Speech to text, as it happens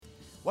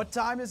What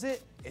time is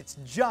it? It's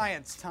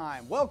Giants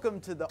time. Welcome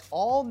to the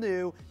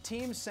all-new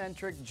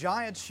team-centric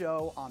Giants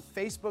show on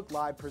Facebook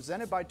Live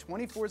presented by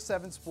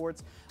 24/7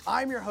 Sports.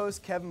 I'm your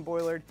host, Kevin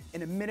Boylard.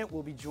 In a minute,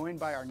 we'll be joined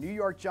by our New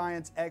York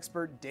Giants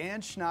expert,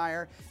 Dan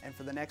Schneier, and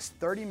for the next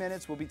 30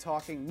 minutes, we'll be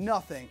talking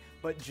nothing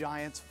but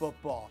Giants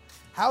football.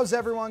 How's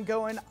everyone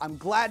going? I'm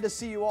glad to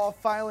see you all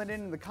filing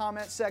in the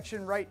comment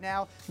section right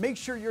now. Make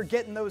sure you're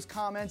getting those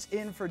comments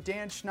in for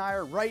Dan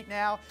Schneier right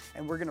now,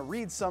 and we're going to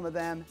read some of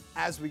them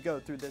as we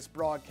go through this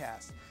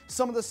broadcast.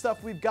 Some of the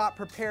stuff we've got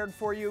prepared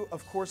for you,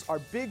 of course, our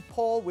big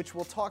poll, which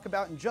we'll talk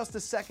about in just a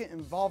second,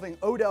 involving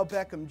Odell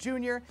Beckham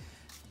Jr.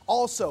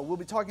 Also, we'll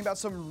be talking about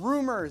some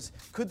rumors.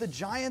 Could the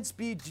Giants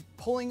be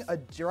pulling a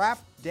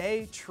draft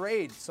day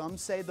trade? Some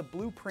say the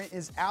blueprint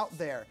is out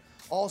there.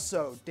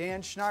 Also,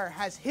 Dan Schneier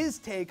has his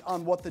take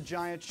on what the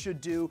Giants should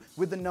do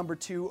with the number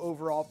 2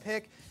 overall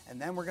pick.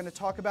 And then we're going to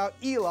talk about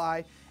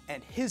Eli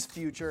and his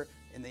future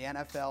in the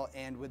NFL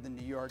and with the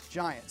New York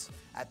Giants.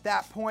 At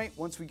that point,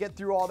 once we get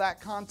through all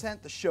that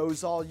content, the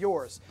show's all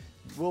yours.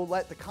 We'll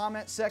let the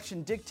comment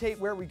section dictate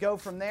where we go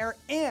from there,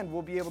 and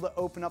we'll be able to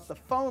open up the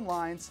phone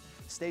lines.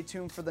 Stay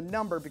tuned for the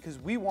number because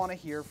we want to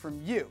hear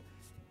from you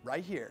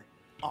right here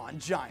on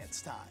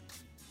Giants Time.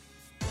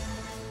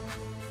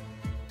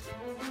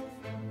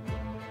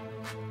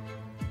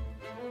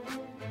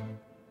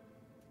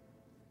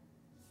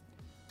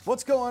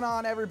 What's going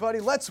on, everybody?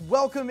 Let's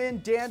welcome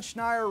in Dan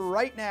Schneier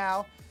right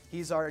now.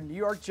 He's our New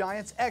York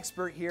Giants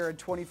expert here at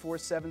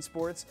 24/7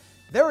 Sports.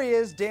 There he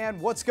is.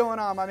 Dan, what's going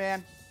on, my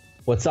man?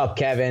 What's up,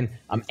 Kevin?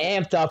 I'm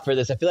amped up for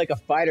this. I feel like a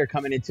fighter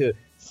coming into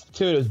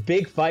this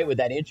big fight with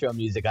that intro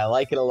music. I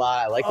like it a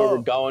lot. I like where we're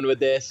going with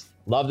this.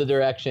 Love the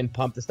direction.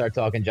 Pumped to start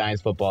talking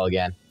Giants football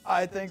again.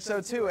 I think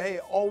so, too. Hey,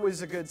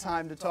 always a good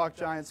time to talk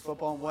Giants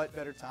football, and what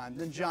better time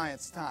than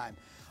Giants time?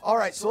 All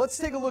right, so let's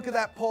take a look at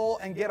that poll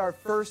and get our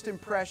first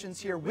impressions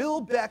here.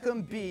 Will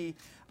Beckham be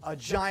a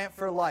Giant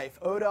for life?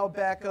 Odell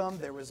Beckham,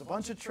 there was a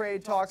bunch of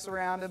trade talks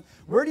around him.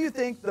 Where do you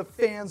think the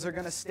fans are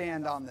going to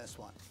stand on this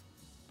one?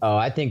 Oh,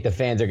 I think the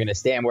fans are going to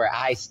stand where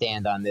I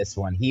stand on this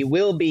one. He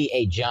will be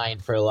a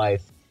Giant for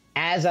life.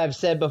 As I've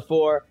said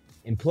before,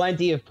 in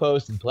plenty of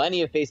posts and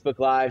plenty of Facebook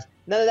Lives,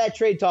 none of that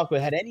trade talk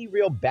had any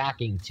real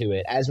backing to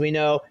it. As we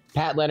know,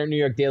 Pat Leonard, New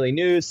York Daily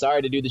News,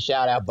 sorry to do the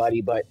shout-out,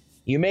 buddy, but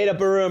you made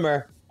up a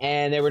rumor,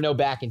 and there were no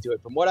backing to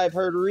it. From what I've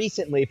heard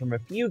recently from a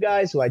few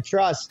guys who I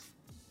trust,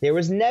 there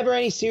was never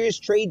any serious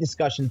trade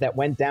discussions that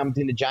went down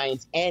between the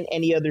Giants and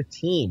any other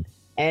team.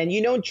 And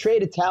you don't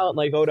trade a talent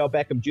like Odell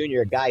Beckham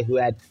Jr., a guy who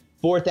had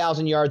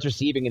 4,000 yards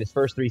receiving in his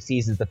first 3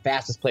 seasons, the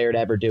fastest player to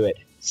ever do it,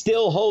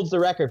 still holds the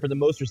record for the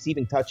most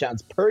receiving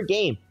touchdowns per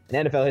game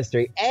in NFL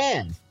history,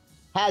 and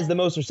has the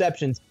most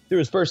receptions through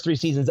his first 3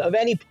 seasons of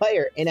any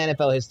player in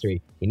NFL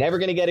history. You're never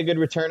going to get a good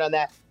return on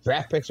that.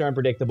 Draft picks are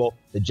unpredictable.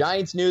 The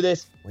Giants knew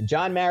this. When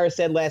John Mara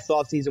said last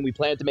offseason we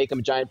planned to make him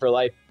a Giant for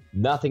life,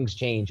 nothing's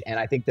changed. And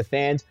I think the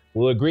fans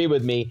will agree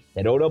with me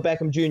that Odell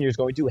Beckham Jr. is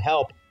going to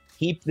help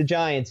keep the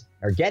Giants,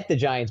 or get the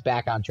Giants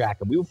back on track.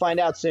 And we will find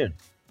out soon.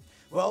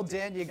 Well,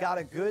 Dan, you got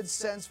a good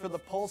sense for the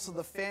pulse of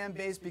the fan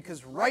base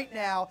because right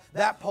now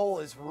that poll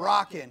is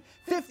rocking.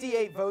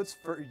 58 votes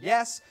for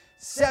yes,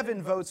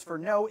 7 votes for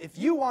no. If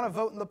you want to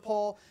vote in the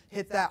poll,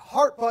 hit that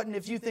heart button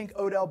if you think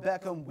Odell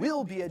Beckham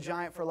will be a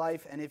Giant for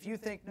life. And if you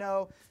think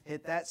no,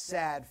 hit that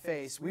sad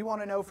face. We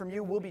want to know from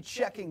you. We'll be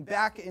checking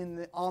back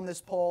on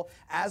this poll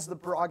as the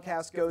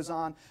broadcast goes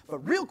on. But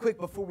real quick,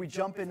 before we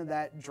jump into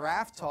that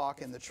draft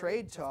talk and the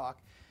trade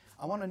talk,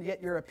 I want to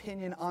get your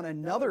opinion on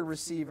another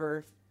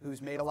receiver who's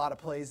made a lot of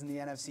plays in the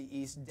NFC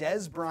East,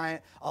 Dez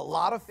Bryant. A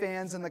lot of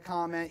fans in the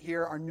comment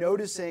here are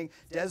noticing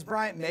Dez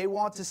Bryant may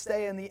want to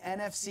stay in the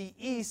NFC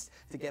East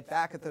to get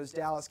back at those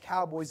Dallas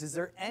Cowboys. Is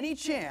there any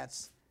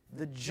chance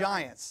the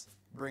Giants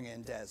bring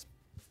in Dez?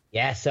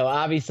 Yeah, so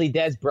obviously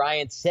Dez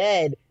Bryant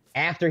said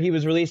after he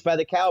was released by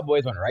the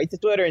Cowboys, went right to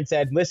Twitter and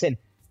said, listen,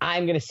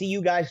 I'm going to see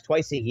you guys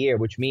twice a year,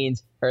 which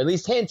means, or at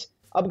least hint,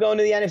 I'm going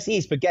to the NFC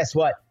East. But guess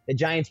what? The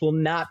Giants will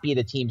not be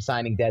the team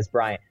signing Dez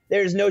Bryant.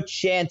 There's no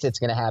chance it's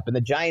going to happen.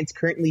 The Giants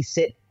currently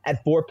sit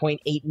at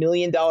 $4.8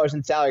 million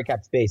in salary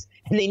cap space,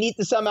 and they need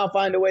to somehow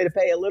find a way to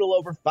pay a little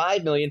over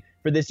 $5 million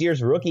for this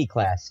year's rookie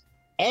class.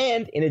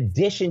 And in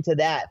addition to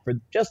that, for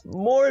just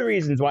more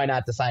reasons why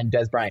not to sign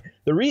Dez Bryant,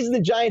 the reason the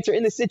Giants are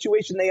in the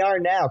situation they are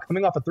now,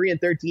 coming off a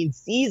 3-13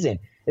 season,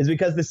 is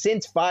because the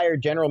since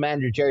fired general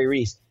manager Jerry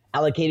Reese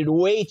allocated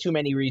way too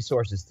many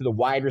resources to the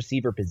wide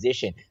receiver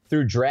position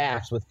through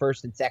drafts with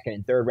 1st and 2nd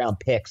and 3rd round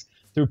picks,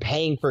 through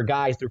paying for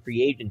guys through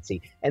free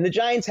agency. And the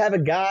Giants have a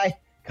guy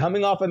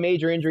coming off a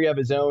major injury of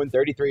his own,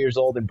 33 years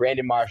old, and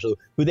Brandon Marshall,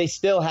 who they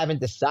still haven't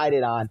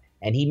decided on,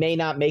 and he may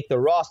not make the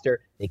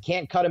roster. They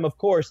can't cut him, of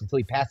course, until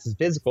he passes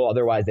physical.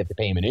 Otherwise, they have to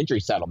pay him an injury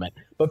settlement.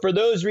 But for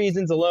those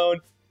reasons alone,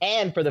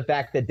 and for the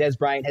fact that Dez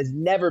Bryant has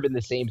never been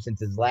the same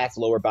since his last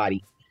lower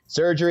body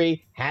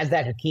surgery, has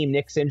that Hakeem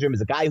Nicks syndrome, is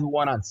a guy who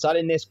won on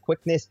suddenness,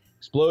 quickness,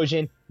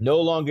 explosion,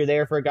 no longer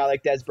there for a guy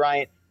like Dez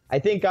Bryant. I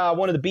think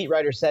one of the beat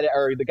writers said it,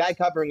 or the guy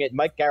covering it,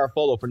 Mike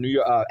Garafolo from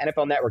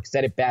NFL Network,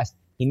 said it best.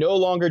 He no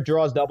longer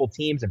draws double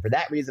teams, and for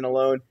that reason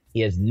alone,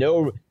 There's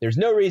no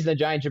reason the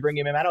Giants should bring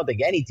him in. I don't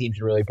think any team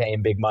should really pay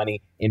him big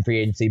money in free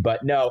agency.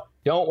 But no,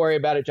 don't worry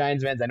about it,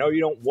 Giants fans. I know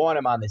you don't want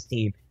him on this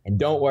team, and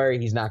don't worry,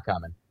 he's not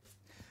coming.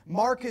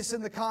 Marcus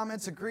in the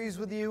comments agrees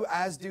with you,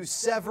 as do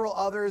several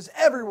others.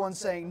 Everyone's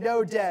saying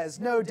no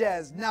Dez,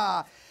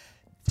 nah.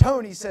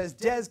 Tony says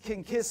Dez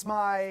can kiss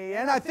my,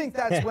 and I think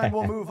that's when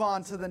we'll move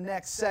on to the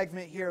next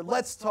segment here.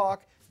 Let's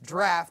talk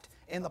draft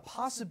and the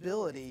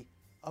possibility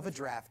of a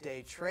draft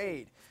day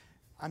trade.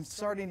 I'm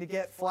starting to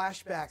get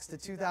flashbacks to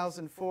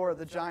 2004,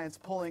 the Giants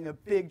pulling a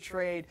big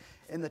trade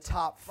in the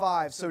top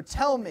 5. So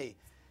tell me,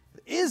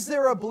 is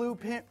there a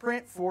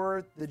blueprint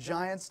for the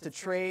Giants to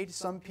trade?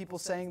 Some people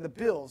saying the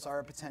Bills are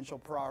a potential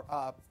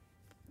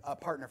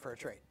partner for a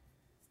trade.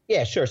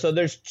 Yeah, sure. So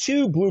there's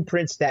 2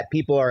 blueprints that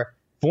people are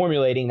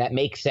formulating that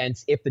make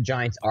sense if the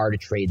Giants are to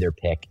trade their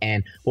pick,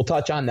 and we'll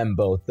touch on them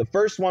both. The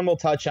first one we'll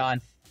touch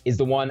on is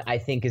the one I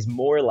think is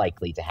more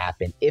likely to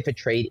happen if a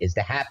trade is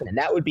to happen, and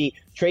that would be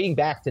trading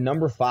back to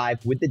number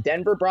 5 with the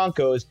Denver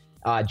Broncos.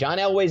 John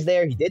Elway's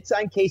there. He did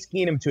sign Case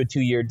Keenum to a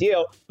 2-year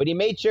deal, but he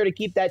made sure to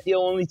keep that deal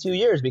only 2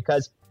 years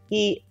because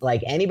he,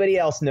 like anybody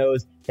else,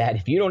 knows that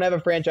if you don't have a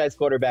franchise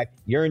quarterback,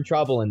 you're in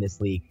trouble in this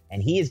league,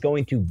 and he is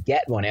going to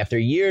get one after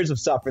years of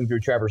suffering through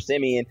Trevor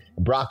Siemian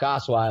and Brock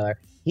Osweiler.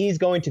 He's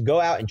going to go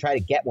out and try to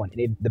get one,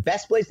 and the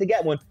best place to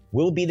get one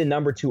will be the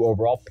number 2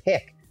 overall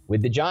pick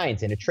with the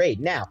Giants in a trade.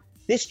 Now,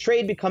 this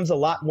trade becomes a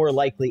lot more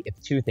likely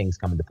if 2 things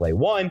come into play.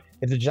 One,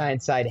 if the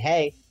Giants decide,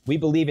 hey, we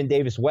believe in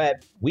Davis Webb.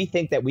 We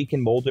think that we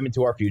can mold him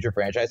into our future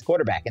franchise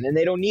quarterback, and then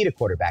they don't need a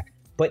quarterback.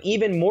 But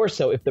even more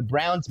so, if the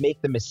Browns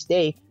make the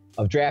mistake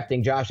of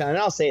drafting Josh Allen,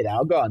 and I'll say that.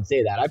 I'll go out and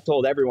say that. I've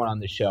told everyone on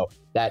this show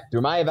that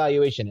through my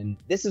evaluation, and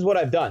this is what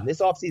I've done. This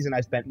offseason,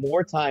 I've spent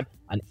more time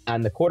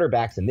on the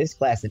quarterbacks in this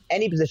class than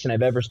any position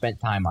I've ever spent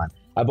time on.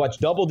 I've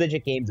watched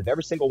double-digit games of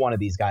every single one of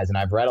these guys, and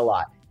I've read a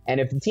lot. And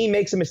if the team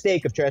makes a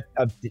mistake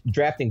of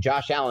drafting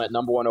Josh Allen at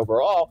number 1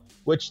 overall,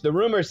 which the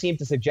rumors seem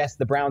to suggest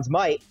the Browns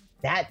might,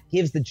 that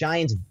gives the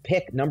Giants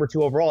pick number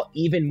 2 overall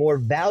even more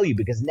value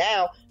because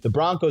now the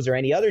Broncos or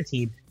any other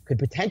team could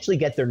potentially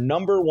get their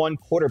number 1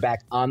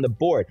 quarterback on the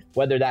board,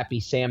 whether that be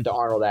Sam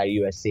Darnold out of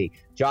USC,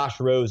 Josh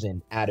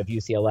Rosen out of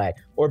UCLA,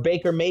 or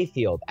Baker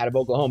Mayfield out of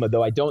Oklahoma,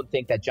 though I don't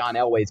think that John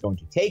Elway is going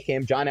to take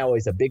him. John Elway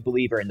is a big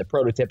believer in the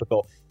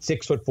prototypical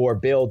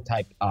 6'4" build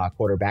type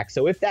quarterback.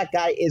 So if that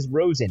guy is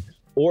Rosen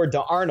or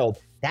Darnold,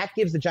 that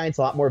gives the Giants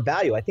a lot more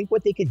value. I think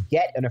what they could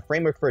get in a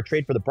framework for a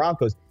trade for the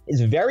Broncos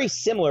is very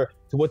similar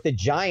to what the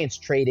Giants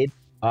traded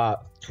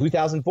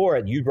 2004,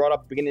 you brought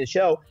up at the beginning of the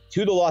show,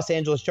 to the Los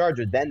Angeles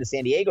Chargers, then the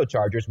San Diego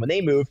Chargers, when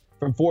they moved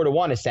from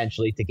 4-1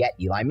 essentially to get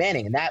Eli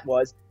Manning. And that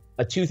was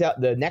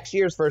the next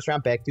year's first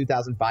round pick,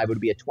 2005, would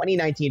be a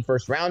 2019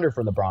 first rounder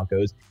from the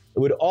Broncos. It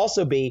would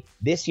also be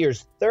this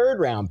year's 3rd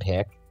round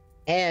pick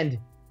and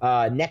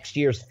next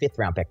year's 5th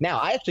round pick. Now,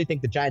 I actually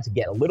think the Giants would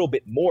get a little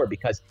bit more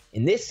because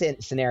in this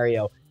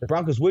scenario, the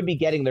Broncos would be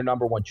getting their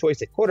number 1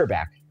 choice at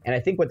quarterback. And I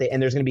think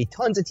and there's going to be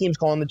tons of teams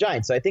calling the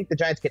Giants. So I think the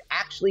Giants could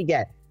actually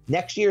get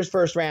next year's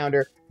first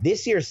rounder,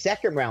 this year's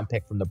 2nd round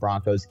pick from the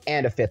Broncos,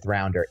 and a 5th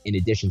rounder in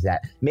addition to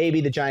that.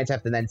 Maybe the Giants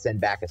have to then send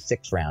back a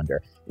 6th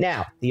rounder.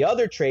 Now, the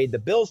other trade, the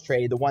Bills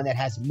trade, the one that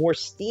has more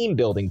steam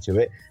building to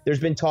it, there's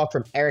been talk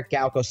from Eric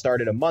Galko,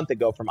 started a month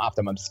ago from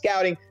Optimum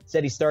Scouting,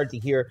 said he started to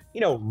hear,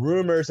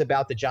 rumors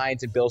about the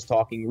Giants and Bills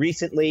talking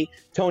recently.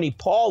 Tony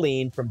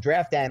Pauline from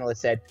Draft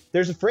Analyst said,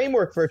 there's a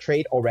framework for a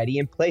trade already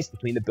in place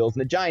between the Bills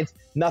and the Giants.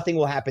 Nothing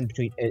will happen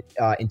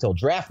until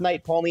draft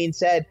night, Pauline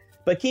said.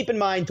 But keep in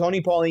mind, Tony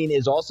Pauline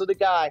is also the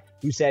guy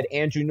who said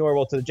Andrew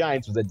Norwell to the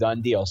Giants was a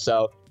done deal.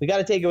 So we got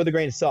to take it with a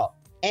grain of salt.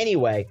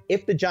 Anyway,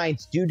 if the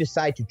Giants do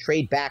decide to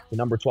trade back to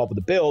number 12 of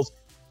the Bills,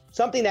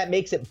 something that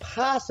makes it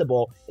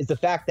possible is the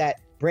fact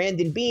that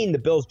Brandon Beane, the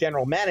Bills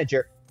general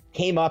manager,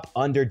 came up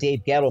under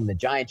Dave Gettleman, the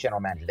Giants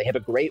general manager. They have a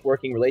great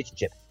working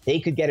relationship. They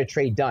could get a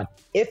trade done.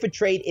 If a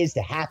trade is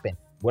to happen,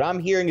 what I'm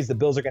hearing is the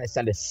Bills are going to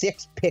send a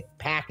 6-pick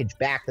package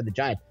back to the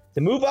Giants. To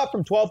move up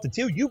from 12 to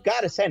 2, you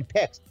got to send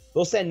picks.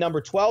 They'll send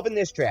number 12 in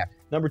this draft,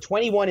 number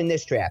 21 in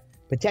this draft,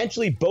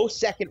 potentially both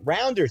 2nd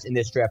rounders in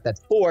this draft. That's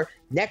 4,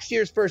 next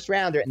year's 1st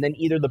rounder, and then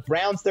either the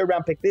Browns' 3rd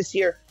round pick this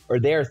year or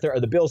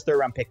the Bills' 3rd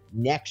round pick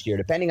next year,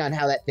 depending on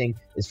how that thing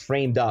is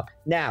framed up.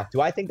 Now, do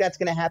I think that's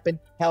going to happen?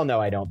 Hell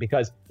no, I don't,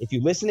 because if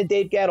you listen to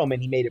Dave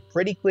Gettleman, he made it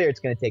pretty clear it's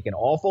going to take an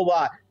awful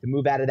lot to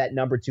move out of that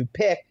number 2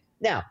 pick.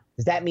 Now,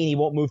 does that mean he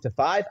won't move to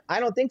 5? I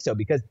don't think so,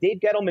 because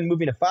Dave Gettleman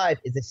moving to 5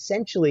 is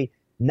essentially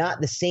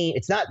not the same.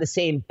 It's not the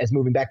same as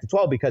moving back to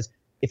 12, because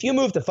if you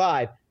move to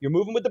 5, you're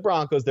moving with the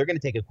Broncos. They're going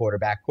to take a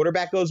quarterback.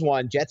 Quarterback goes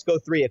 1. Jets go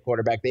 3 at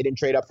quarterback. They didn't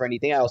trade up for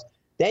anything else.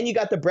 Then you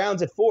got the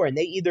Browns at 4, and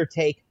they either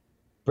take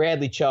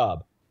Bradley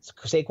Chubb,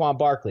 Saquon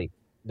Barkley.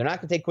 They're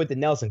not going to take Quentin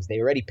Nelson because they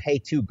already pay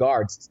 2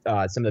 guards,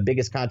 some of the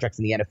biggest contracts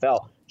in the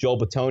NFL, Joel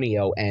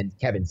Bitonio and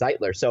Kevin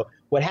Zeitler. So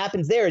what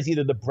happens there is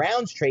either the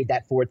Browns trade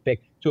that 4th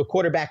pick to a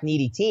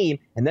quarterback-needy team,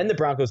 and then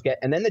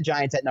the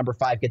Giants at number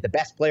 5 get the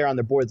best player on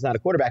their board that's not a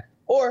quarterback,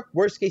 or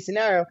worst-case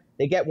scenario,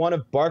 they get one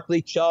of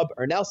Barkley, Chubb,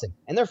 or Nelson,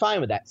 and they're fine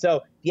with that. So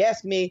if you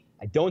ask me,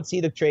 I don't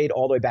see the trade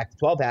all the way back to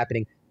 12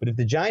 happening. But if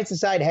the Giants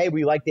decide, hey,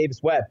 we like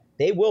Davis Webb,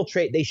 they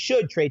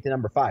should trade to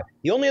number 5.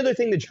 The only other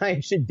thing the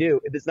Giants should do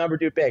if it's number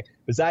 2 pick,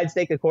 besides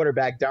take a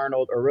quarterback,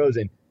 Darnold or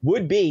Rosen,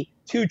 would be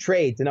to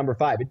trade to number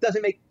 5. It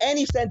doesn't make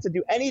any sense to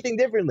do anything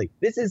differently.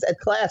 This is a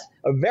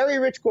very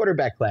rich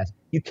quarterback class.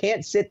 You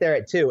can't sit there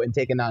at 2 and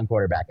take a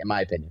non-quarterback, in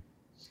my opinion.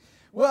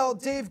 Well,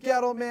 Dave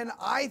Gettleman,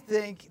 I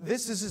think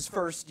this is his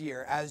first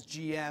year as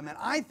GM, and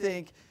I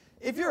think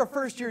if you're a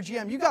first-year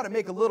GM, you got to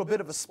make a little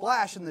bit of a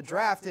splash in the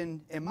draft, and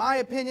in my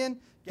opinion,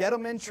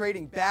 Gettleman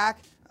trading back,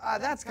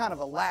 that's kind of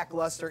a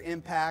lackluster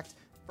impact,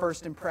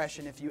 first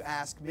impression, if you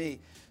ask me.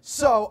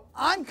 So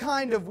I'm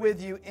kind of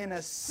with you in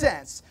a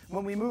sense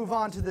when we move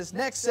on to this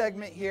next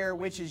segment here,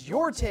 which is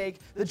your take.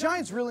 The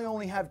Giants really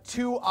only have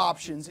 2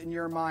 options in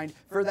your mind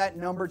for that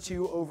number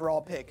 2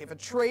 overall pick. If a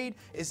trade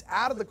is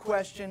out of the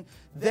question,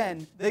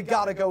 then they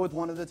got to go with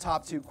one of the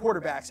top 2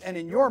 quarterbacks. And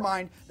in your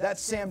mind,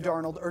 that's Sam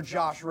Darnold or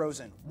Josh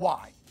Rosen.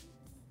 Why?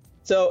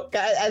 So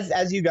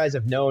as you guys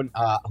have known,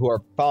 who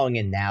are following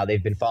in now,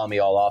 they've been following me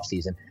all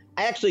offseason.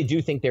 I actually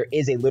do think there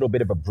is a little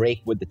bit of a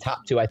break with the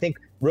top 2. I think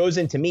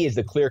Rosen, to me, is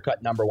the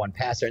clear-cut number 1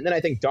 passer, and then I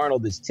think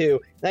Darnold is too,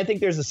 and I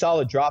think there's a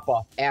solid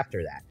drop-off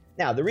after that.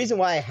 Now, the reason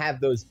why I have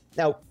those –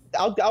 now,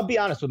 I'll be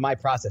honest with my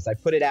process. I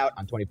put it out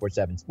on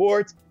 24/7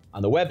 Sports,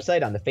 on the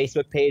website, on the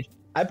Facebook page.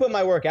 I put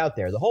my work out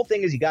there. The whole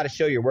thing is you got to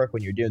show your work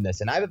when you're doing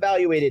this, and I've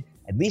evaluated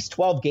at least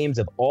 12 games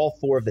of all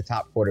 4 of the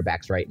top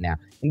quarterbacks right now.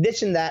 In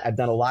addition to that, I've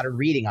done a lot of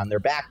reading on their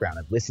background.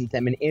 I've listened to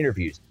them in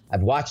interviews.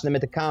 I've watched them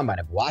at the Combine.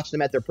 I've watched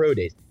them at their pro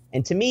days.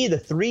 And to me, the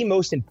 3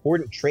 most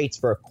important traits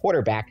for a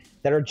quarterback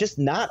that are just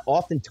not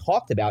often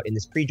talked about in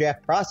this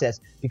pre-draft process,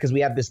 because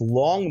we have this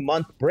long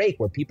month break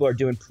where people are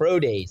doing pro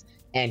days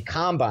and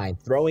combine,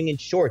 throwing in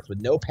shorts with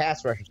no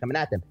pass rushers coming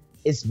at them,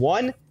 is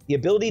 1, the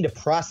ability to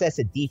process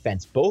a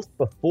defense both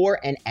before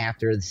and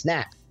after the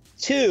snap.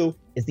 2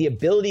 is the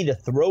ability to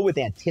throw with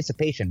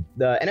anticipation.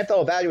 The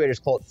NFL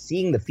evaluators call it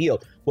seeing the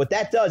field. What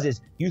that does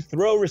is you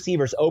throw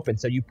receivers open,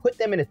 so you put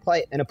them in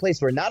a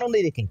place where not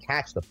only they can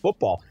catch the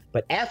football,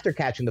 but after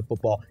catching the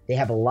football, they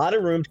have a lot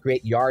of room to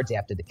create yards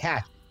after the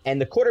catch. And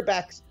the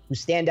quarterbacks who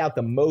stand out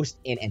the most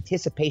in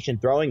anticipation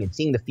throwing and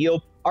seeing the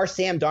field are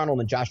Sam Darnold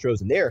and Josh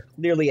Rosen. They're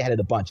clearly ahead of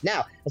the bunch.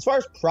 Now, as far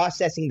as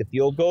processing the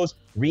field goes,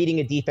 reading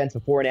a defense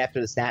before and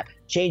after the snap,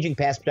 changing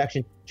pass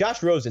protection,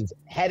 Josh Rosen's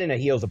head and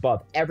heels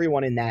above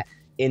everyone in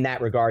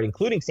that regard,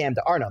 including Sam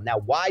Darnold. Now,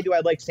 why do I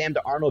like Sam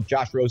Darnold if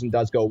Josh Rosen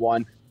does go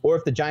 1? Or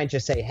if the Giants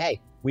just say,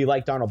 hey, we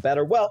like Darnold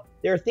better? Well,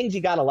 there are things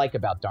you got to like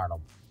about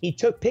Darnold. He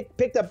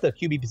picked up the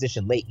QB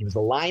position late. He was a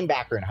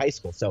linebacker in high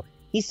school, so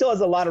he still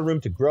has a lot of room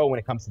to grow when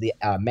it comes to the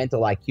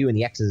mental IQ and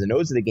the X's and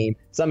O's of the game,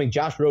 something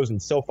Josh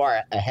Rosen's so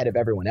far ahead of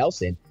everyone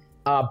else in.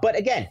 But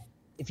again,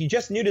 if you're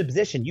just new to the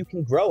position, you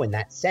can grow in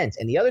that sense.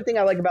 And the other thing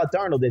I like about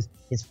Darnold is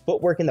his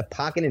footwork in the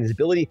pocket and his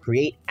ability to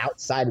create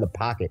outside of the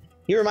pocket.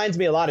 He reminds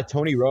me a lot of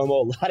Tony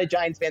Romo. A lot of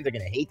Giants fans are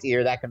going to hate to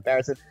hear that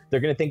comparison. They're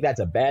going to think that's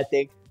a bad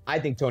thing. I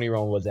think Tony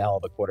Romo was a hell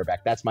of a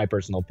quarterback. That's my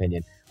personal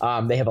opinion.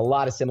 They have a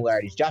lot of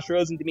similarities. Josh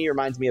Rosen, to me,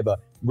 reminds me of a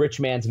rich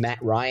man's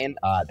Matt Ryan.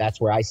 That's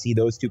where I see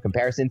those 2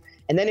 comparisons.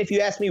 And then if you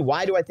ask me,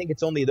 why do I think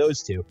it's only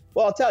those 2?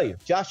 Well, I'll tell you.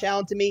 Josh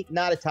Allen, to me,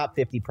 not a top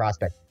 50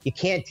 prospect. You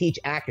can't teach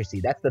accuracy.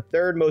 That's the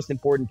 3rd most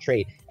important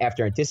trait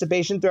after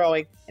anticipation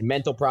throwing and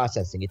mental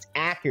processing. It's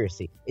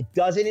accuracy. It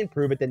doesn't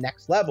improve at the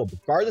next level,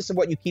 regardless of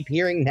what you keep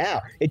hearing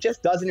now. It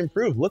just doesn't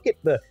improve. Look at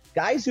the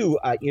guys who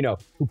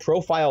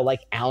profile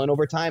like Allen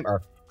over time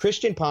are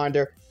Christian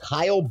Ponder,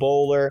 Kyle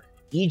Bowler,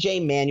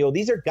 EJ Manuel.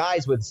 These are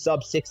guys with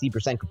sub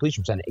 60%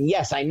 completion percentage. And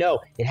yes, I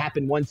know it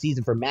happened one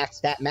season for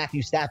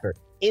Matthew Stafford.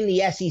 In the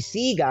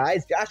SEC,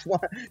 guys,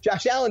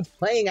 Josh Allen's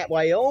playing at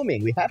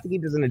Wyoming. We have to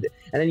keep this in and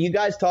then you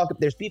guys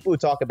there's people who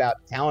talk about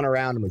talent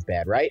around him was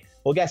bad, right?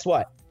 Well, guess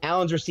what?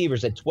 Allen's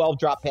receivers had 12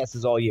 drop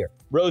passes all year.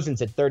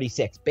 Rosen's at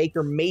 36.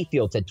 Baker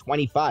Mayfield's at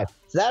 25.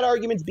 So that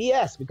argument's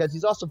BS because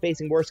he's also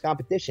facing worse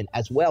competition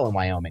as well in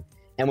Wyoming.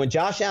 And when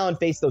Josh Allen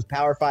faced those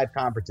Power 5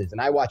 conferences,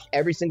 and I watched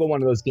every single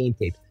one of those game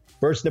tapes,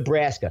 versus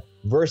Nebraska,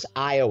 versus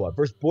Iowa,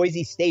 versus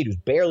Boise State, who's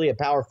barely a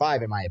Power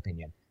 5 in my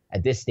opinion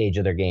at this stage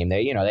of their game.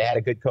 They had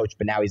a good coach,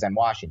 but now he's on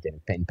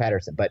Washington, Peyton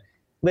Pedersen. But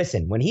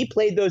listen, when he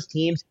played those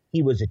teams,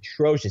 he was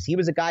atrocious. He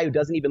was a guy who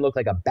doesn't even look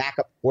like a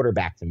backup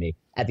quarterback to me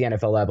at the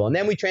NFL level. And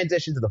then we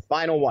transition to the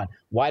final one.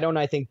 Why don't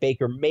I think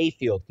Baker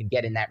Mayfield can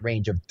get in that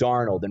range of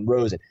Darnold and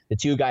Rosen, the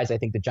 2 guys I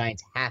think the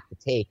Giants have to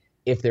take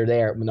if they're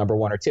there, number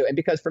 1 or 2. And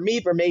because for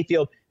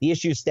Mayfield, the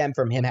issues stem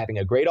from him having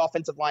a great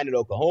offensive line at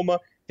Oklahoma,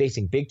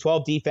 facing Big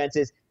 12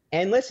 defenses.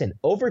 And listen,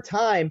 over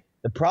time,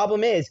 the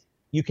problem is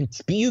you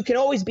can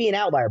always be an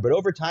outlier, but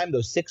over time,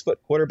 those 6-foot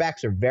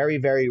quarterbacks are very,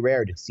 very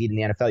rare to succeed in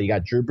the NFL. You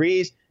got Drew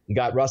Brees, you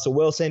got Russell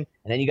Wilson,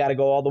 and then you got to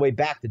go all the way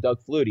back to Doug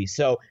Flutie.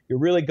 So you're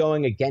really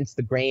going against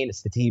the grain.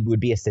 He would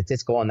be a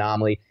statistical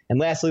anomaly. And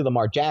lastly,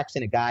 Lamar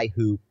Jackson, a guy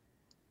who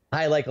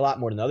I like a lot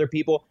more than other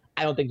people.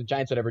 I don't think the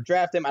Giants would ever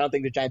draft him. I don't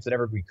think the Giants would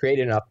ever create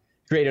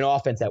an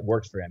offense that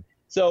works for him.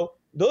 So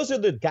those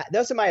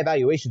are my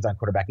evaluations on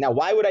quarterback. Now,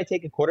 why would I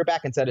take a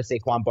quarterback instead of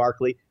Saquon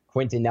Barkley,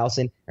 Quentin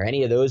Nelson, or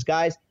any of those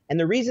guys? And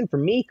the reason for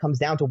me comes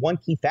down to one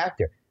key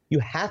factor. You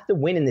have to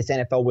win in this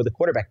NFL with a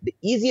quarterback. The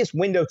easiest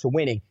window to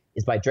winning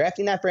is by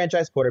drafting that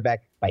franchise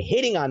quarterback, by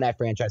hitting on that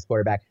franchise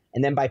quarterback,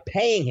 and then by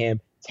paying him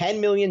 $10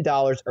 million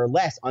or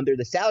less under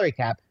the salary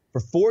cap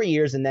for 4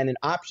 years, and then an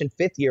option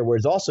fifth year where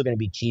it's also going to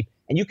be cheap,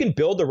 and you can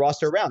build the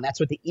roster around. That's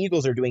what the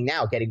Eagles are doing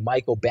now, getting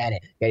Michael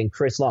Bennett, getting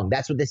Chris Long.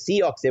 That's what the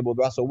Seahawks did with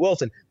Russell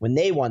Wilson when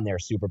they won their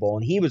Super Bowl,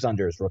 and he was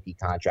under his rookie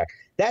contract.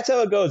 That's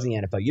how it goes in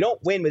the NFL. You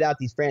don't win without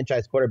these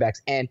franchise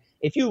quarterbacks, and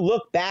if you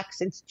look back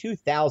since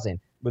 2000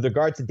 with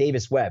regards to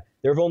Davis Webb,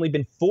 there have only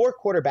been 4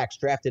 quarterbacks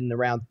drafted in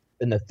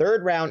the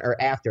third round or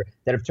after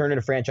that have turned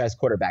into franchise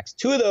quarterbacks.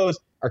 2 of those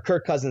are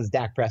Kirk Cousins,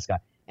 Dak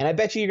Prescott. And I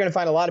bet you're going to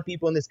find a lot of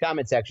people in this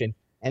comment section,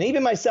 and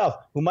even myself,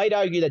 who might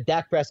argue that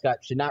Dak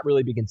Prescott should not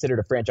really be considered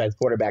a franchise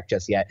quarterback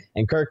just yet.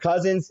 And Kirk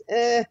Cousins,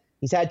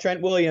 he's had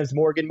Trent Williams,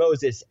 Morgan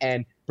Moses,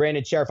 and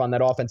Brandon Sheriff on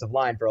that offensive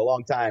line for a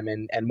long time,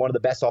 and one of the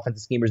best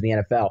offensive schemers in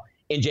the NFL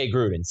in Jay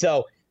Gruden.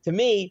 So to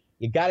me,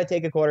 you got to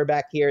take a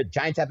quarterback here. The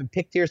Giants haven't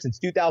picked here since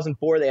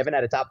 2004. They haven't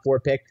had a top 4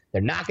 pick.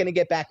 They're not going to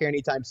get back here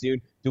anytime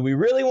soon. Do we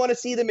really want to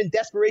see them in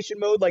desperation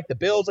mode like the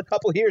Bills a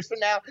couple years from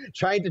now,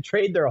 trying to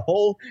trade their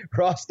whole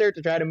roster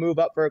to try to move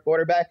up for a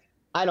quarterback?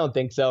 I don't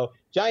think so.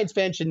 Giants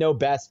fans should know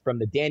best from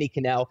the Danny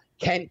Kanell,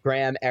 Kent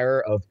Graham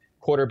era of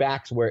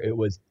quarterbacks where it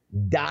was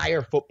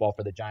dire football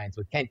for the Giants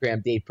with Kent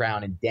Graham, Dave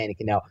Brown, and Danny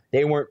Kanell.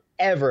 They weren't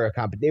ever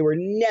they were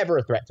never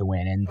a threat to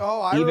win. And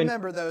I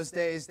remember those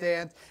days,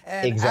 Dan.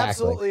 And exactly.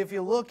 Absolutely, if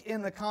you look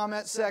in the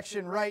comment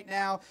section right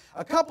now,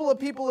 a couple of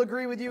people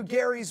agree with you.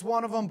 Gary's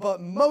one of them, but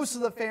most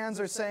of the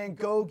fans are saying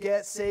go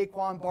get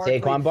Saquon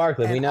Barkley. Saquon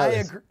Barkley, we know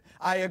this.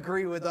 I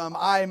agree with them.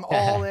 I'm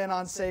all in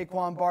on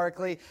Saquon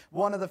Barkley.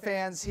 One of the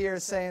fans here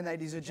saying that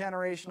he's a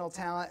generational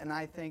talent, and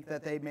I think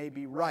that they may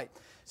be right.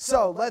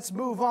 So let's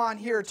move on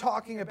here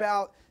talking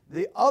about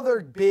the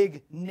other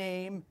big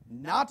name,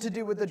 not to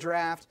do with the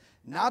draft,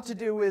 not to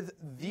do with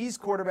these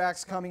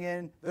quarterbacks coming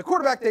in. The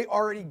quarterback they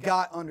already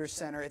got under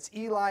center. It's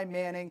Eli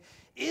Manning.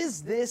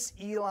 Is this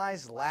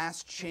Eli's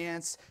last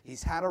chance?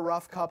 He's had a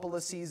rough couple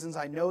of seasons.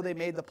 I know they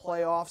made the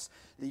playoffs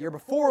the year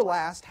before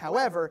last.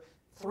 However,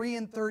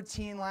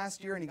 3-13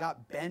 last year, and he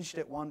got benched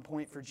at one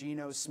point for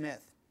Geno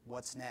Smith.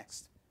 What's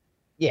next?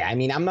 Yeah, I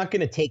mean, I'm not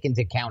going to take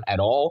into account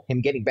at all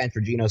him getting benched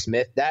for Geno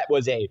Smith. That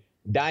was a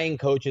dying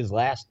coach's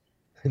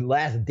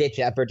last-ditch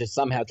effort to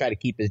somehow try to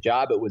keep his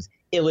job. It was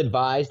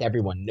ill-advised.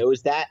 Everyone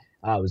knows that.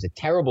 It was a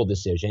terrible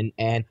decision,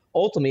 and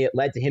ultimately it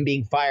led to him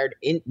being fired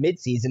in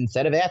midseason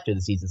instead of after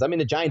the season. Something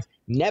the Giants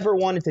never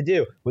wanted to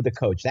do with the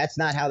coach. That's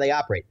not how they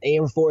operate. They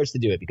were forced to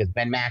do it because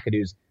Ben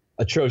McAdoo's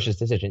atrocious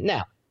decision.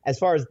 Now, as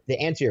far as to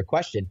answer your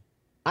question,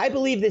 I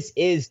believe this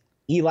is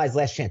Eli's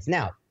last chance.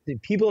 Now, the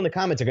people in the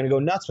comments are going to go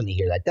nuts when they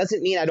hear that.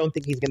 Doesn't mean I don't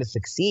think he's going to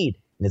succeed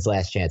in his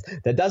last chance.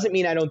 That doesn't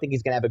mean I don't think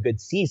he's going to have a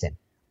good season.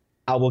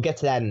 We'll get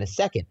to that in a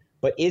second.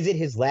 But is it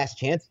his last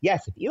chance?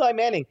 Yes.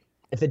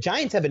 If the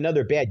Giants have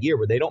another bad year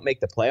where they don't make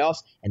the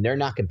playoffs and they're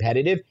not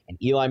competitive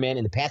and Eli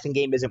Manning, the passing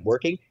game isn't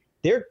working,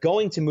 they're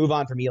going to move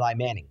on from Eli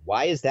Manning.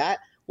 Why is that?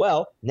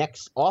 Well,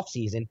 next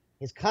offseason,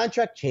 his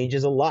contract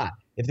changes a lot.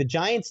 If the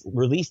Giants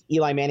release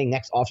Eli Manning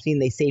next offseason,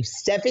 they save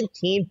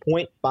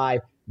 $17.5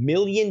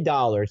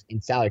 million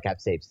in salary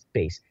cap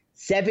space.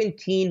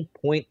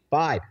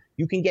 17.5.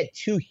 You can get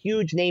 2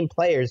 huge name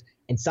players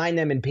and sign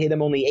them and pay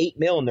them only $8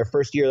 million in their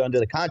first year under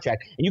the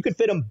contract. And you could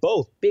fit them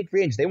both. Big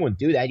free agents, they wouldn't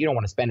do that. You don't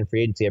want to spend in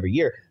free agency every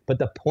year. But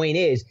the point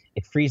is,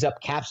 it frees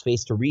up cap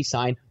space to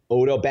re-sign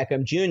Odell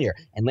Beckham Jr.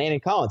 and Landon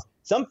Collins.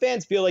 Some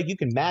fans feel like you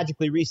can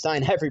magically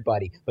re-sign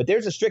everybody, but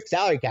there's a strict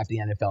salary cap in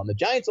the NFL, and the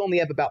Giants only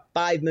have about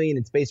 $5 million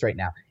in space right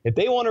now. If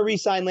they want to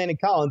re-sign Landon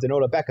Collins and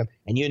Odell Beckham,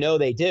 and you know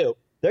they do,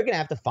 they're going to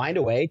have to find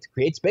a way to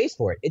create space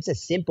for it. It's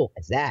as simple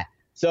as that.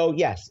 So,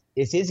 yes,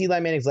 this is Eli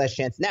Manning's last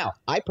chance. Now,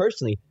 I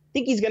personally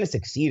think he's going to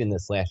succeed in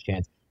this last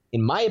chance.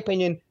 In my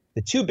opinion,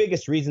 the 2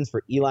 biggest reasons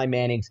for Eli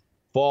Manning's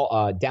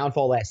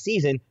downfall last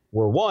season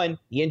were, 1,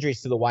 the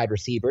injuries to the wide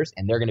receivers,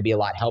 and they're going to be a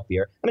lot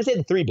healthier. I'm going to say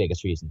the 3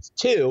 biggest reasons.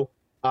 2,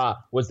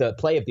 was the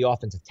play of the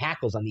offensive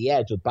tackles on the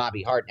edge with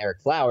Bobby Hart and Eric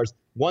Flowers.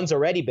 One's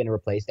already been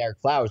replaced, Eric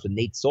Flowers, with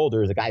Nate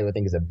Solder, a guy who I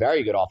think is a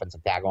very good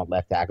offensive tackle on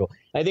left tackle.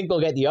 And I think they'll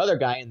get the other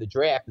guy in the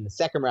draft in the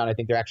second round. I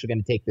think they're actually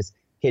going to take this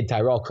kid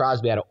Tyrell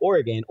Crosby out of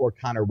Oregon or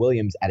Connor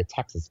Williams out of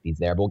Texas if he's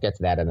there. But we'll get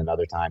to that at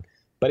another time.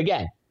 But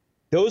again,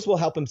 those will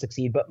help him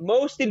succeed. But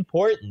most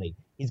importantly,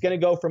 he's going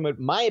to go from what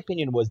my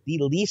opinion was the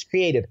least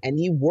creative and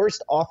the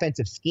worst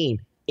offensive scheme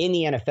in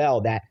the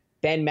NFL, that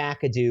Ben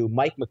McAdoo,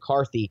 Mike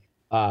McCarthy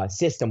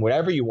system,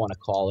 whatever you want to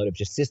call it, of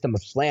just system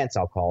of slants,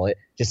 I'll call it,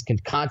 just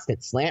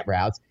constant slant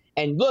routes.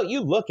 And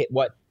look at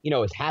what,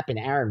 has happened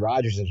to Aaron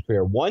Rodgers in his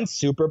career. 1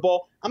 Super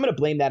Bowl. I'm going to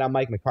blame that on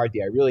Mike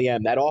McCarthy. I really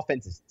am. That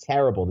offense is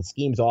terrible. The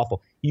scheme's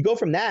awful. You go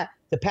from that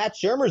to Pat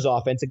Shurmur's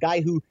offense, a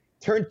guy who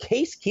turned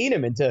Case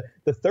Keenum into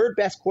the 3rd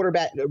best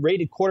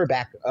rated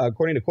quarterback,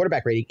 according to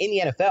quarterback rating in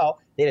the NFL.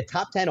 They had a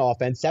top 10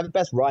 offense, 7th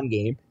best run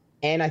game.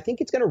 And I think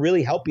it's going to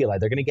really help Eli.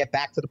 They're going to get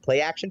back to the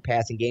play-action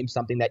passing game,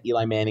 something that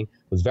Eli Manning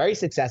was very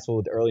successful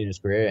with early in his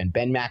career, and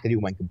Ben McAdoo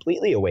went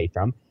completely away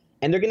from.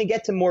 And they're going to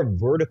get to more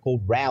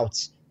vertical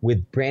routes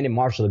with Brandon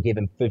Marshall to give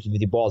him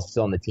 50-50 balls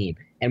still on the team,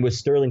 and with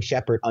Sterling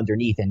Shepard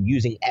underneath and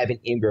using Evan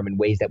Ingram in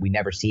ways that we've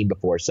never seen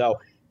before. So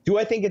do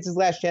I think it's his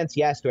last chance?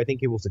 Yes. Do I think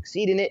he will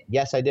succeed in it?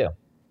 Yes, I do.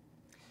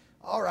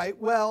 All right.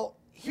 Well,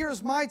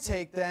 here's my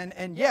take then.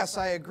 And yes,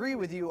 I agree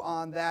with you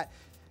on that.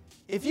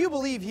 If you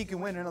believe he can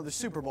win another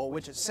Super Bowl,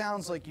 which it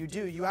sounds like you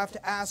do, you have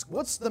to ask,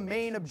 what's the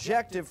main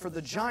objective for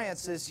the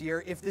Giants this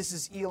year if this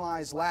is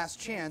Eli's last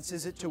chance?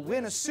 Is it to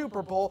win a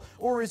Super Bowl,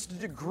 or is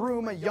it to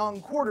groom a young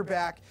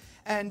quarterback?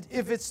 And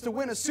if it's to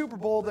win a Super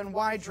Bowl, then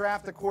why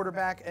draft the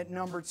quarterback at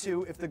number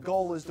 2 if the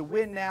goal is to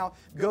win now?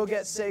 Go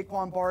get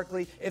Saquon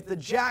Barkley. If the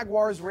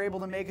Jaguars were able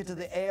to make it to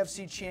the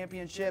AFC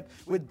Championship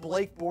with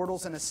Blake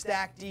Bortles and a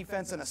stacked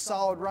defense and a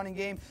solid running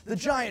game, the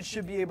Giants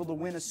should be able to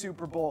win a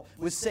Super Bowl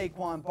with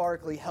Saquon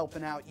Barkley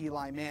helping out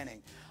Eli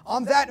Manning.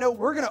 On that note,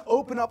 we're going to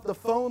open up the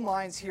phone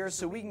lines here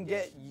so we can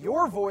get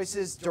your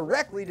voices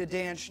directly to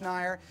Dan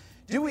Schneier.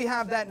 Do we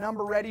have that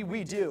number ready?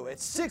 We do.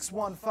 It's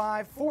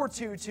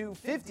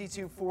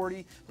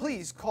 615-422-5240.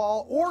 Please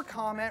call or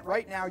comment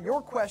right now your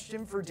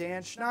question for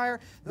Dan Schneier.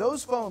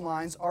 Those phone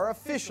lines are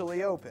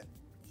officially open.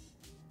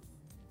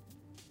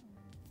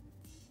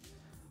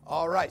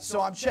 All right, so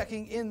I'm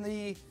checking in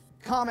the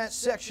comment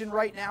section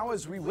right now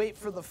as we wait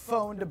for the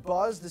phone to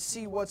buzz to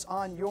see what's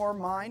on your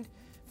mind.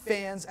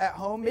 Fans at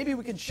home, maybe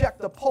we can check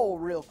the poll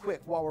real quick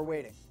while we're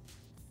waiting.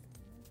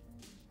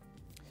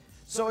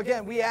 So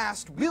again, we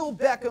asked, will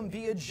Beckham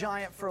be a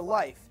Giant for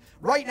life?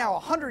 Right now,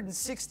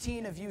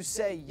 116 of you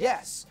say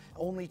yes.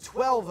 Only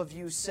 12 of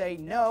you say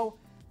no.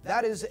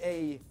 That is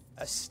a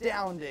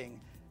astounding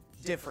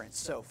difference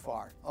so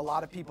far. A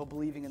lot of people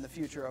believing in the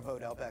future of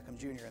Odell Beckham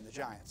Jr. and the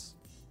Giants.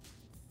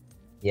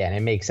 Yeah, and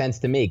it makes sense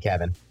to me,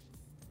 Kevin.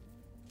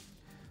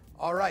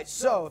 All right,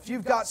 so if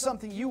you've got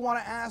something you want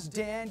to ask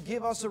Dan,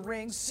 give us a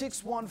ring,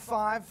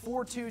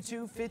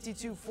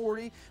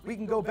 615-422-5240. We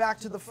can go back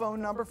to the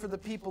phone number for the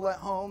people at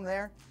home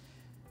there.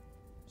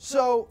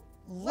 So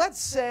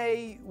let's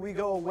say we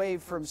go away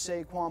from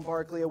Saquon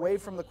Barkley, away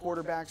from the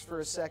quarterbacks for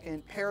a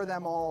second, pair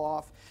them all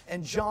off,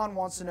 and John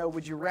wants to know,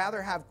 would you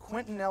rather have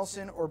Quentin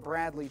Nelson or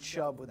Bradley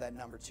Chubb with that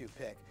number 2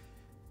 pick?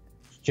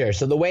 Sure,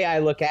 so the way I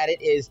look at it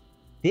is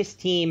this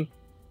team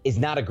is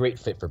not a great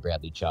fit for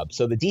Bradley Chubb.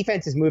 So the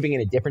defense is moving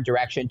in a different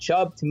direction.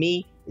 Chubb, to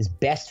me, is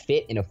best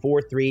fit in a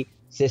 4-3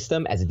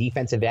 system as a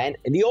defensive end.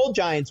 In the old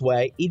Giants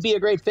way, he'd be a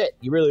great fit.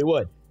 He really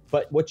would.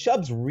 But what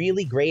Chubb's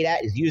really great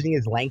at is using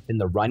his length in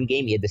the run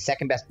game. He had the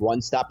second best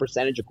run stop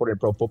percentage according to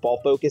Pro Football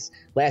Focus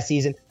last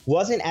season.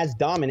 Wasn't as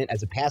dominant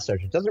as a pass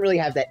rusher. Doesn't really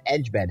have that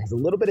edge bend. Has a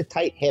little bit of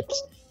tight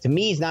hips. To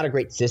me, he's not a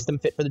great system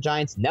fit for the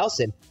Giants.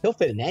 Nelson, he'll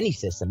fit in any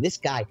system. This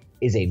guy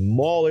is a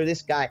mauler.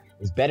 This guy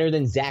is better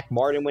than Zach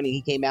Martin when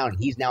he came out, and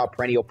he's now a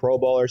perennial Pro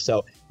Bowler.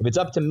 So if it's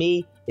up to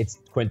me, it's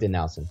Quentin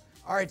Nelson.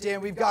 All right,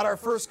 Dan, we've got our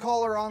first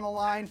caller on the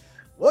line.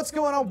 What's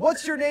going on?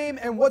 What's your name,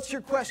 and what's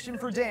your question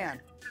for Dan?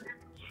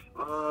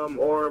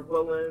 Or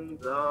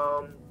Bullens,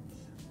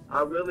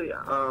 I really,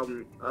 I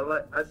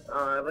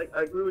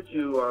agree with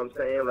you,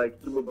 saying like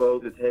Super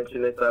Bowl's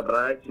attention and stuff, but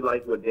I actually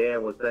like what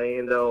Dan was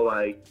saying though,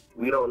 like,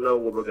 we don't know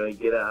what we're going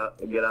to get out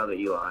of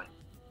Eli.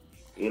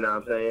 You know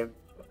what I'm saying?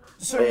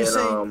 So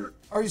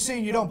are you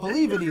saying you don't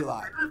believe in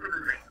Eli?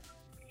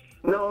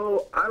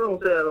 No, I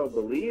don't say I don't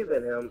believe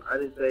in him. I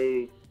just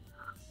say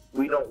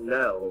we don't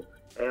know.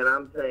 And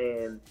I'm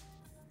saying,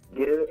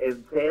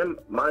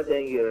 my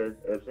thing is,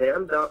 if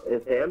Sam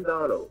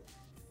Darnold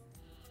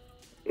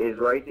is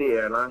right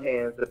there in our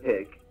hands to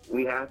pick,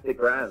 we have to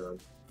grab him.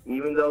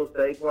 Even though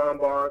Saquon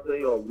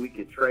Barkley, or we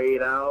could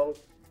trade out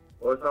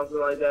or something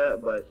like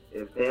that, but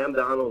if Sam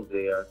Darnold's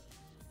there,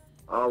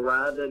 I'd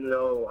rather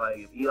know, like,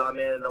 if Eli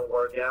Manning don't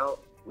work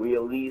out, we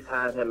at least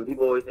have him.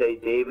 People always say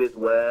Davis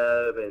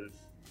Webb, and,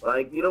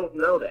 like, you don't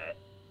know that.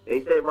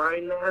 They say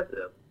Ryan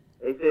Nassib.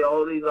 They say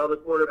all these other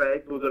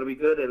quarterbacks were going to be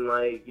good, and,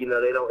 like, you know,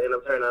 they don't end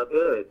up turning out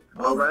good.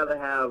 I'd rather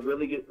have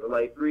really good,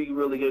 like, 3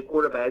 really good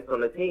quarterbacks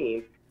on the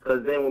team,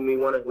 because then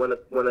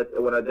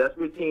when a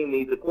desperate team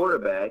needs a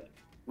quarterback,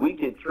 we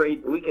can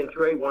trade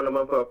one of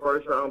them for a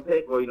first-round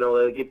pick, or, you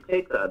know, get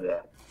picks out of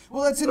that.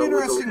 Well, that's an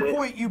interesting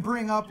point you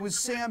bring up with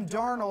Sam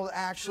Darnold,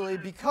 actually,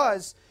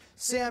 because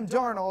Sam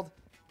Darnold,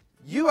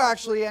 you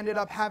actually ended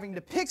up having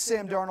to pick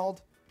Sam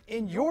Darnold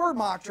in your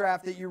mock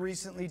draft that you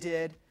recently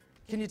did.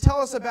 Can you tell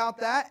us about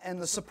that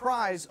and the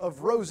surprise of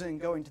Rosen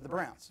going to the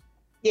Browns?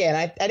 Yeah,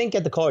 and I didn't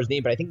get the caller's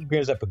name, but I think he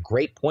brings up a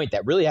great point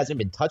that really hasn't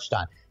been touched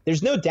on.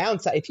 There's no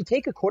downside. If you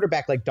take a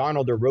quarterback like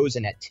Darnold or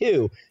Rosen at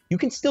 2, you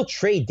can still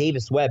trade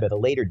Davis Webb at a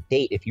later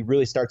date if he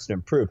really starts to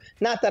improve.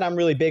 Not that I'm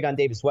really big on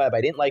Davis Webb.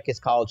 I didn't like his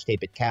college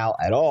tape at Cal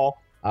at all.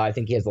 I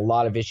think he has a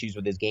lot of issues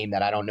with his game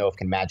that I don't know if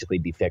can magically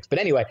be fixed. But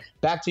anyway,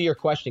 back to your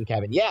question,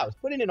 Kevin. Yeah, I was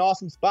put in an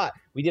awesome spot.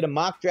 We did a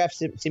mock draft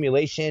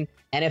simulation,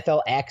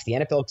 NFL X, the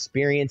NFL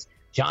experience.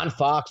 John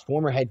Fox,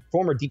 former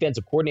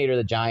defensive coordinator of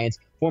the Giants,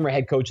 former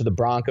head coach of the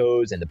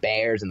Broncos and the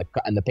Bears and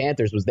the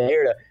Panthers, was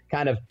there to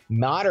kind of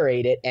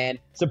moderate it. And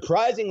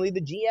surprisingly,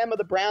 the GM of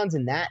the Browns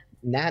in that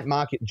that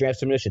mock draft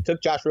submission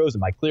took Josh Rosen,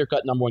 my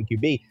clear-cut number 1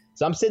 QB.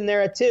 So I'm sitting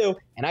there at 2,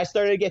 and I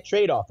started to get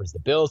trade offers. The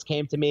Bills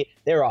came to me.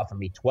 They were offering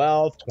me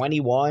 12,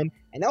 21,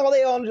 and all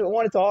they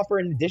wanted to offer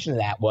in addition to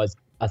that was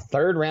a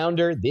 3rd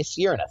rounder this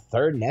year and a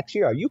 3rd next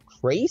year. Are you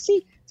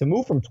crazy? To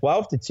move from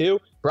 12 to 2,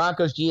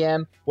 Broncos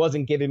GM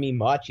wasn't giving me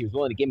much. He was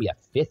willing to give me a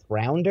 5th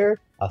rounder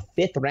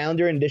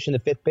in addition to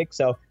 5th pick.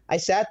 So I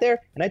sat there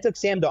and I took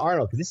Sam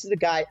Darnold because this is a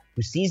guy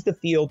who sees the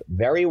field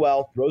very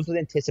well, throws with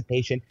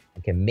anticipation,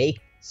 and can make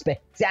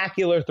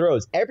spectacular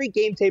throws. Every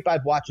game tape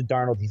I've watched of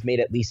Darnold, he's made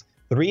at least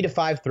 3 to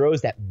 5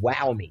 throws that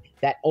wow me,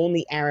 that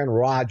only Aaron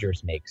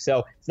Rodgers makes.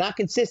 So it's not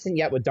consistent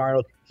yet with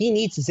Darnold. He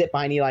needs to sit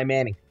behind Eli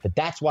Manning, but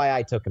that's why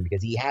I took him,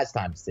 because he has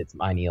time to sit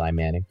behind Eli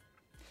Manning.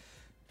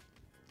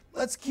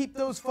 Let's keep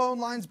those phone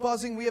lines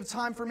buzzing. We have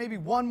time for maybe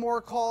one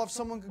more call. If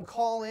someone can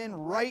call in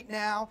right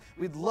now,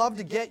 we'd love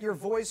to get your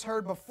voice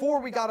heard before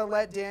we got to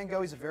let Dan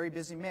go. He's a very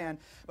busy man.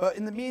 But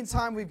in the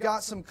meantime, we've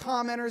got some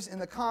commenters in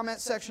the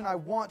comment section. I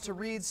want to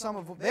read some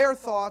of their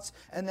thoughts,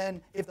 and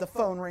then if the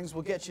phone rings,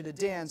 we'll get you to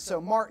Dan.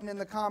 So Martin in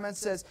the comments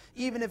says,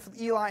 even if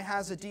Eli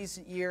has a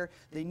decent year,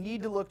 they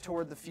need to look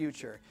toward the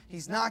future.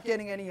 He's not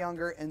getting any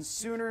younger, and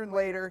sooner or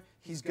later,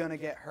 he's going to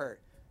get hurt.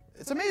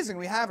 It's amazing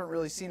we haven't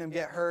really seen him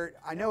get hurt.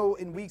 I know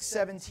in week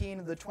 17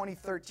 of the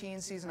 2013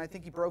 season, I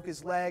think he broke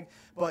his leg,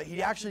 but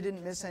he actually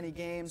didn't miss any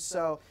games.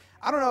 So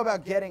I don't know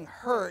about getting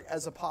hurt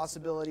as a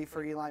possibility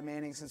for Eli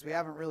Manning, since we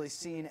haven't really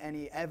seen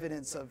any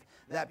evidence of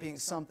that being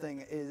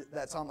something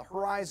that's on the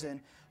horizon.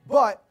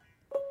 But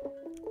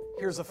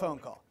here's a phone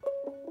call.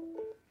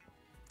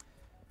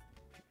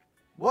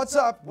 What's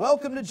up?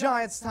 Welcome to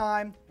Giants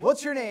Time.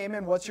 What's your name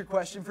and what's your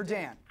question for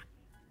Dan?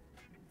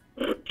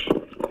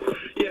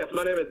 Yes,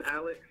 my name is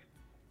Alex.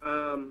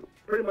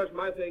 Pretty much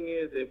my thing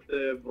is, if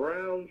the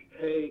Browns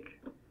take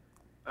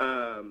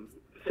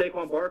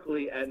Saquon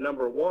Barkley at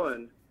number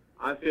 1,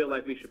 I feel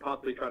like we should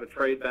possibly try to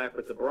trade back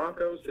with the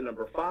Broncos to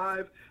number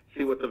 5,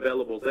 see what's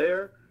available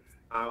there.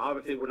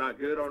 Obviously, we're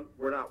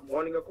not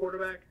wanting a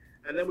quarterback,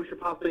 and then we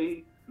should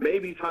possibly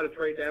maybe try to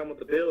trade down with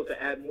the Bills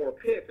to add more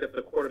picks if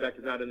the quarterback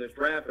is not in this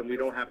draft and we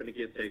don't happen to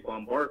get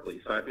Saquon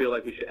Barkley. So I feel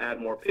like we should add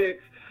more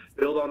picks,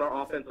 build on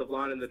our offensive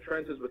line in the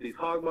trenches with these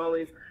hog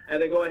mollies, and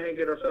then go ahead and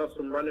get ourselves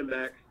some running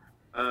backs.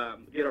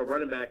 Get our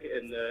running back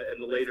in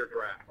the later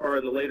draft or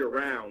in the later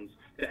rounds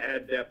to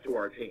add depth to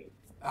our team.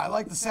 I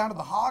like the sound of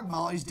the hog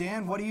mollies.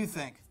 Dan, what do you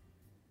think?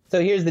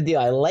 So here's the deal.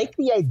 I like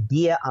the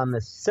idea on the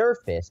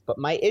surface, but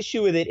my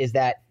issue with it is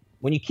that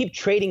when you keep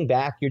trading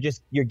back,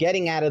 you're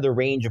getting out of the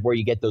range of where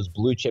you get those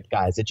blue chip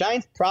guys. The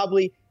Giants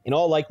probably, in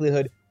all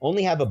likelihood,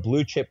 only have a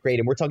blue chip grade,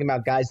 and we're talking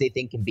about guys they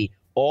think can be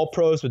all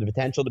pros with the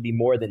potential to be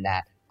more than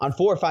that on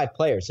 4 or 5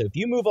 players. So if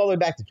you move all the way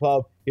back to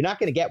 12, you're not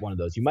going to get one of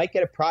those. You might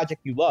get a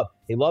project you love.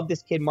 They love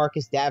this kid,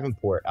 Marcus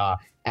Davenport,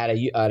 at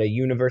a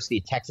University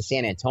of Texas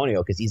San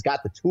Antonio, because he's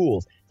got the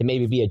tools to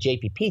maybe be a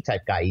JPP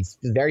type guy. He's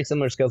a very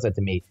similar skill set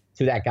to me,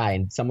 to that guy,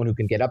 and someone who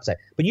can get upside.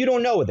 But you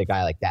don't know with a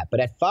guy like that.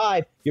 But at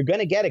 5, you're going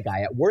to get a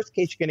guy. At worst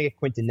case, you're going to get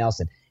Quentin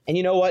Nelson. And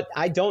you know what?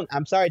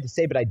 I'm sorry to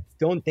say, but I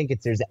don't think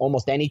there's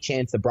almost any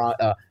chance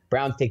the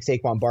Browns take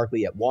Saquon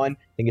Barkley at 1. I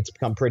think it's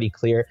become pretty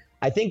clear.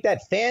 I think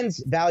that fans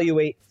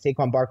evaluate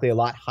Saquon Barkley a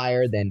lot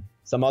higher than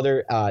some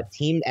other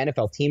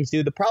NFL teams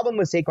do. The problem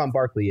with Saquon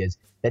Barkley is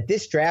that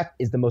this draft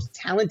is the most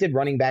talented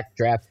running back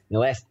draft in the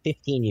last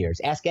 15 years.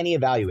 Ask any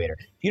evaluator.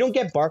 If you don't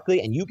get Barkley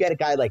and you get a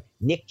guy like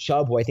Nick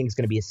Chubb, who I think is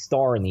going to be a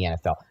star in the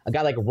NFL, a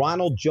guy like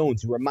Ronald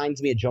Jones, who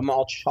reminds me of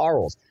Jamal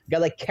Charles, a guy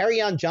like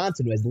Kerryon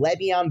Johnson, who has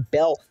Le'Veon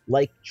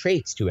Bell-like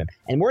traits to him.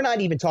 And we're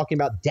not even talking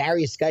about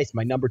Darius Geis,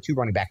 my number 2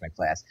 running back in the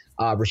class,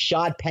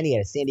 Rashad Penny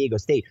out of San Diego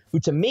State, who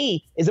to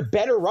me is a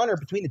better runner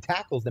between the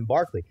tackles than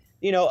Barkley.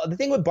 You know, the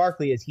thing with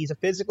Barkley is he's a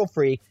physical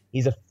freak.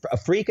 He's a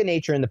freak of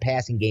nature in the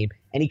passing game,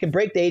 and he can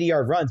break the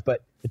 80-yard runs.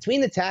 But between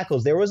the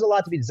tackles, there was a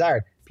lot to be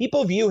desired.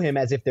 People view him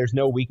as if there's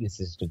no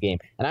weaknesses to the game,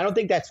 and I don't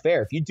think that's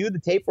fair. If you do the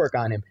tape work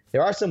on him,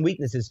 there are some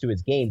weaknesses to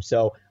his game.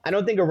 So I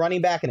don't think a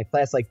running back in a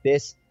class like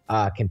this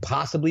can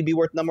possibly be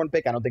worth number 1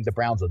 pick. I don't think the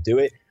Browns will do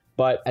it.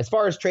 But as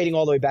far as trading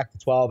all the way back to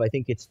 12, I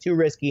think it's too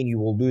risky, and you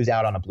will lose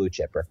out on a blue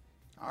chipper.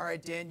 All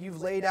right, Dan,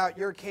 you've laid out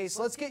your case.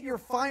 Let's get your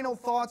final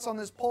thoughts on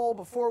this poll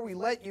before we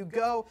let you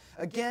go.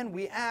 Again,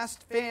 we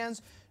asked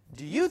fans,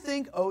 do you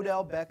think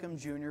Odell Beckham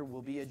Jr.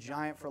 will be a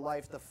Giant for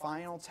life? The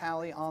final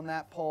tally on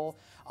that poll,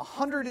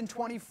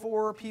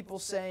 124 people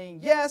saying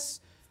yes,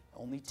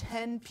 only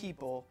 10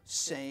 people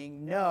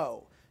saying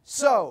no.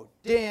 So,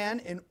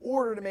 Dan, in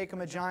order to make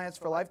him a Giants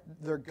for life,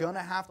 they're going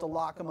to have to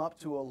lock him up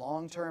to a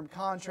long-term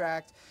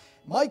contract.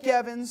 Mike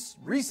Evans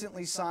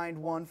recently signed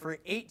one for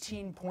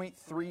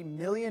 $18.3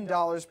 million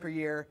per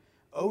year.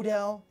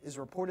 Odell is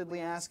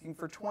reportedly asking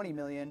for $20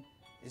 million.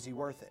 Is he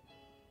worth it?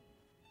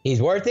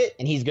 He's worth it,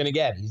 and he's going to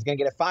get it. He's going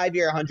to get a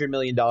 5-year, $100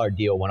 million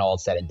deal when all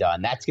is said and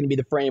done. That's going to be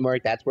the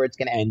framework. That's where it's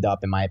going to end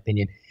up, in my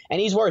opinion.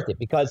 And he's worth it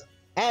because,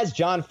 as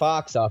John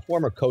Fox, a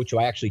former coach who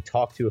I actually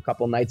talked to a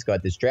couple of nights ago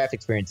at this draft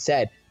experience,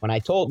 said,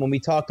 when we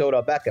talked to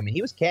Odell Beckham, and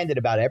he was candid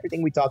about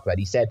everything we talked about.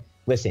 He said,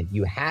 listen,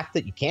 you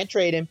can't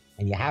trade him,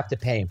 and you have to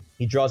pay him.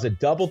 He draws a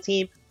double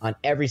team on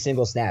every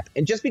single snap.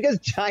 And just because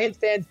Giants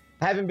fans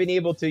haven't been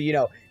able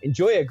to,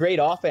 enjoy a great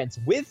offense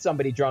with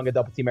somebody drawing a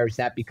double team every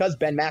snap because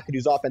Ben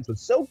McAdoo's offense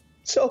was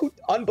so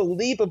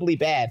unbelievably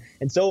bad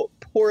and so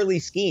poorly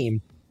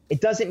schemed,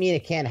 it doesn't mean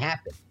it can't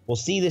happen. We'll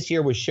see this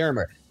year with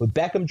Shurmur. With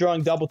Beckham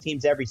drawing double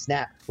teams every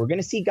snap, we're going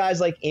to see guys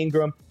like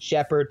Ingram,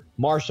 Shepard,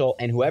 Marshall,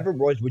 and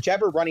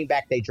whichever running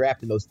back they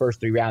draft in those first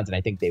 3 rounds, and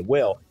I think they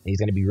will, and he's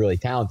going to be really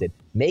talented,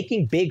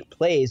 making big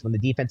plays when the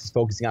defense is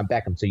focusing on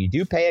Beckham. So you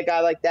do pay a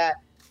guy like that,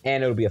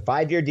 and it'll be a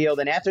 5-year deal.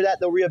 Then after that,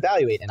 they'll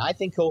reevaluate, and I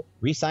think he'll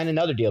re-sign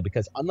another deal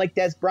because unlike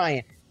Dez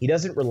Bryant, he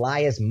doesn't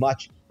rely as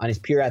much on his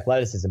pure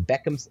athleticism.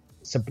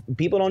 Some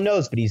people don't know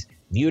this, but he's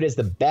viewed as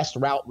the best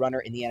route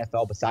runner in the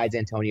NFL besides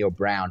Antonio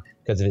Brown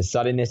because of his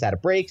suddenness out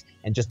of breaks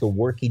and just the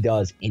work he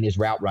does in his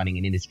route running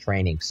and in his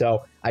training.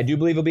 So I do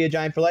believe he'll be a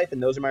Giant for life,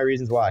 and those are my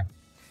reasons why.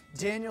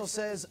 Daniel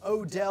says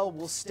Odell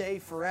will stay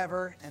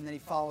forever, and then he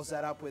follows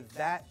that up with,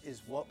 that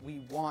is what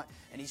we want.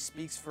 And he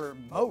speaks for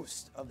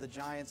most of the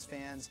Giants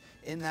fans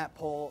in that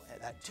poll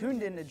that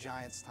tuned into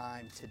Giants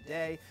Time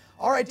today.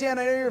 All right, Dan,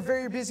 I know you're a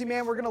very busy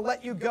man. We're going to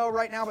let you go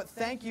right now, but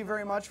thank you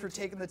very much for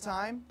taking the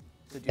time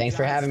to do Thanks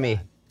for having me.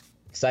 Time.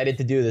 Excited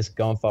to do this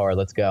going forward.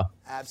 Let's go.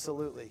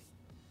 Absolutely.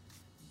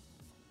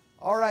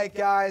 All right,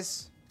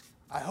 guys.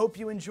 I hope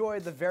you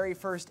enjoyed the very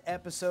first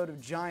episode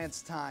of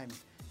Giants Time.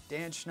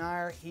 Dan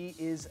Schneier, he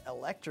is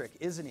electric,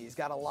 isn't he? He's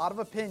got a lot of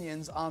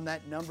opinions on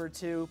that number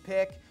 2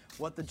 pick,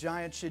 what the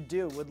Giants should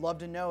do. Would love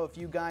to know if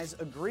you guys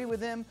agree with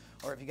him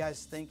or if you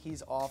guys think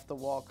he's off the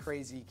wall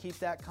crazy. Keep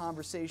that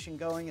conversation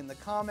going in the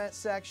comment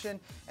section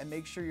and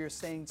make sure you're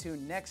staying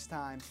tuned next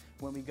time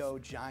when we go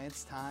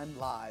Giants Time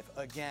Live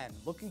again.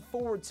 Looking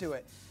forward to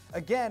it.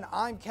 Again,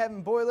 I'm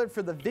Kevin Boylard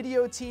for the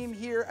video team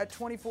here at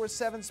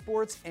 24/7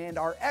 Sports and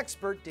our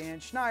expert, Dan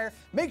Schneier.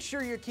 Make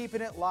sure you're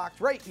keeping it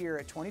locked right here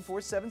at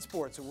 24/7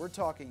 Sports, where we're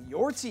talking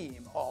your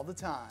team all the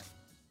time.